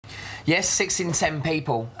Yes, 6 in 10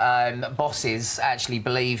 people, bosses, actually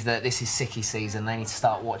believe that this is sickie season. They need to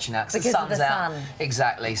start watching that because the sun's out.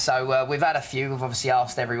 Exactly. So we've had a few. We've obviously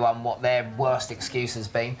asked everyone what their worst excuse has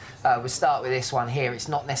been. We'll start with this one here. It's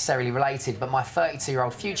not necessarily related, but my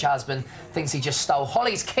 32-year-old future husband thinks he just stole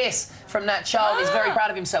Holly's kiss from that child. He's very proud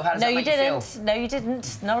of himself. How does that make you feel? No, you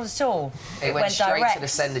didn't. Not at all. It went straight direct to the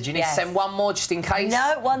sender. Do you need to send one more just in case?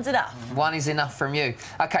 No, one's enough. One is enough from you.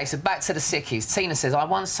 OK, so back to the sickies. Tina says, I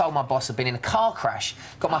once told my boss I'd been in a car crash,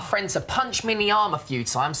 got my friend to punch me in the arm a few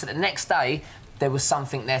times, so the next day there was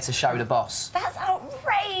something there to show the boss. That's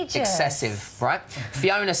outrageous. Excessive, right?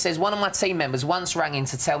 Fiona says, one of my team members once rang in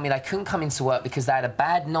to tell me they couldn't come into work because they had a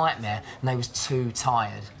bad nightmare and they was too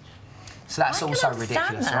tired. So that's also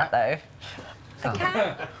ridiculous, that, right? Though. I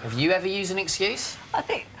can. Have you ever used an excuse? I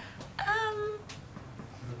think...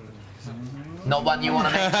 Not one you want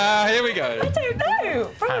to make? Here we go. I don't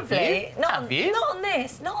know. Probably. Have you? Not on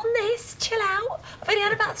this. Not on this. Chill out. I've only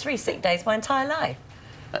had about 3 sick days my entire life.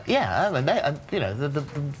 Yeah, and you know, the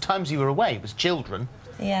times you were away was children.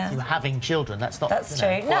 Yeah. You were having children. That's not. That's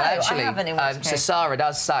true. No, well, actually, I haven't in which case. So Sarah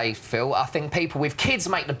does say, Phil, I think people with kids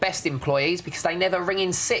make the best employees because they never ring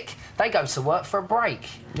in sick. They go to work for a break.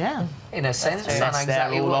 Yeah. In a sense, I know They're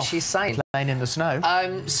exactly all what she's saying. Playing in the snow.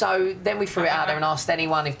 So then we threw it out there and asked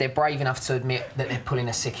anyone if they're brave enough to admit that they're pulling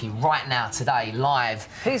a sickie right now, today, live.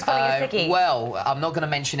 Who's pulling a sickie? Well, I'm not going to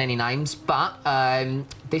mention any names, but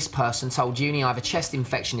this person told Uni I have a chest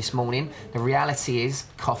infection this morning. The reality is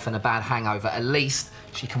cough and a bad hangover. At least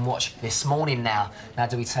she can watch This Morning now. Now,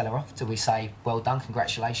 do we tell her off? Do we say, well done,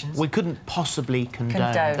 congratulations? We couldn't possibly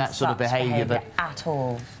condone that sort of behaviour, but at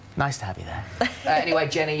all. Nice to have you there. Anyway,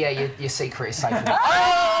 Jenny, yeah, your secret is safe.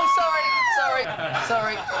 Oh,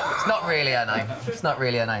 sorry. It's not really her name. It's not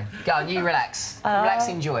really her name. Go on, you relax. Relax,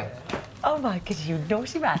 enjoy. Oh my goodness, you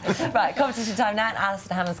naughty man. Right, competition time now, and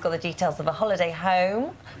Alison Hammond's got the details of a holiday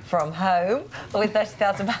home, from home, with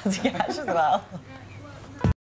 £30,000 in cash as well.